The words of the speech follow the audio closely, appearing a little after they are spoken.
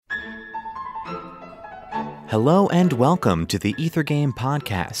Hello and welcome to the Ether Game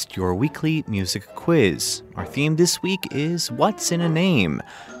Podcast, your weekly music quiz. Our theme this week is What's in a Name,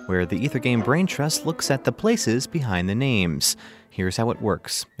 where the Ether Game Brain Trust looks at the places behind the names. Here's how it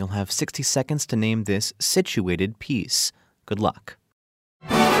works. You'll have 60 seconds to name this situated piece. Good luck.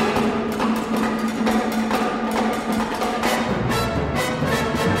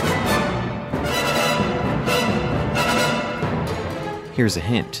 Here's a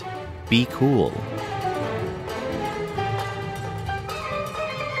hint. Be cool.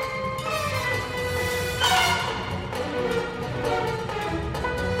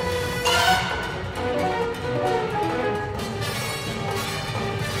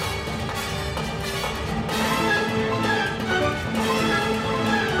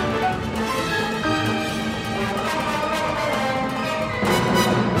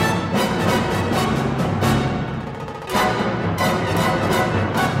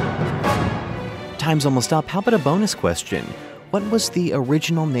 Time's almost up. How about a bonus question? What was the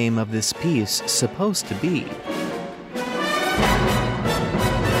original name of this piece supposed to be?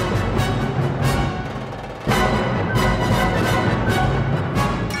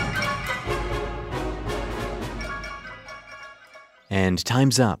 And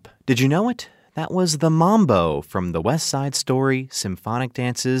time's up. Did you know it? That was the Mambo from the West Side Story Symphonic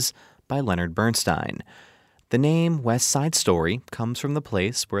Dances by Leonard Bernstein. The name West Side Story comes from the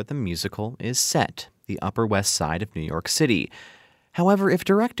place where the musical is set, the Upper West Side of New York City. However, if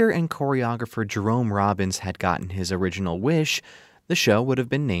director and choreographer Jerome Robbins had gotten his original wish, the show would have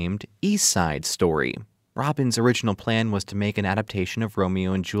been named East Side Story. Robbins' original plan was to make an adaptation of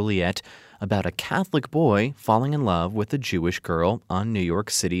Romeo and Juliet about a Catholic boy falling in love with a Jewish girl on New York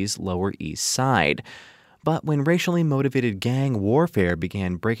City's Lower East Side. But when racially motivated gang warfare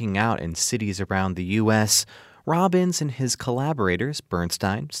began breaking out in cities around the U.S., Robbins and his collaborators,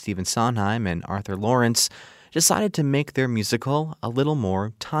 Bernstein, Stephen Sondheim, and Arthur Lawrence, decided to make their musical a little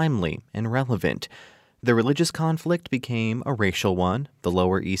more timely and relevant. The religious conflict became a racial one, the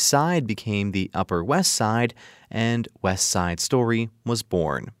Lower East Side became the Upper West Side, and West Side Story was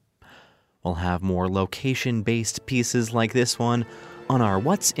born. We'll have more location-based pieces like this one on our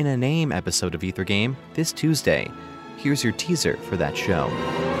What's in a Name episode of Ether Game this Tuesday. Here's your teaser for that show.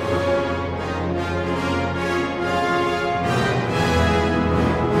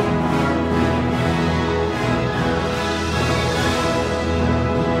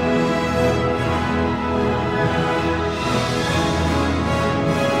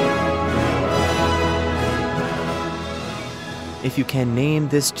 If you can name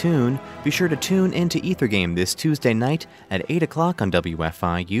this tune, be sure to tune into Ether Game this Tuesday night at 8 o'clock on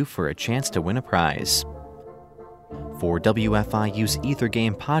WFIU for a chance to win a prize. For WFIU's Ether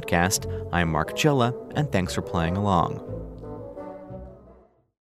Game podcast, I'm Mark Chilla, and thanks for playing along.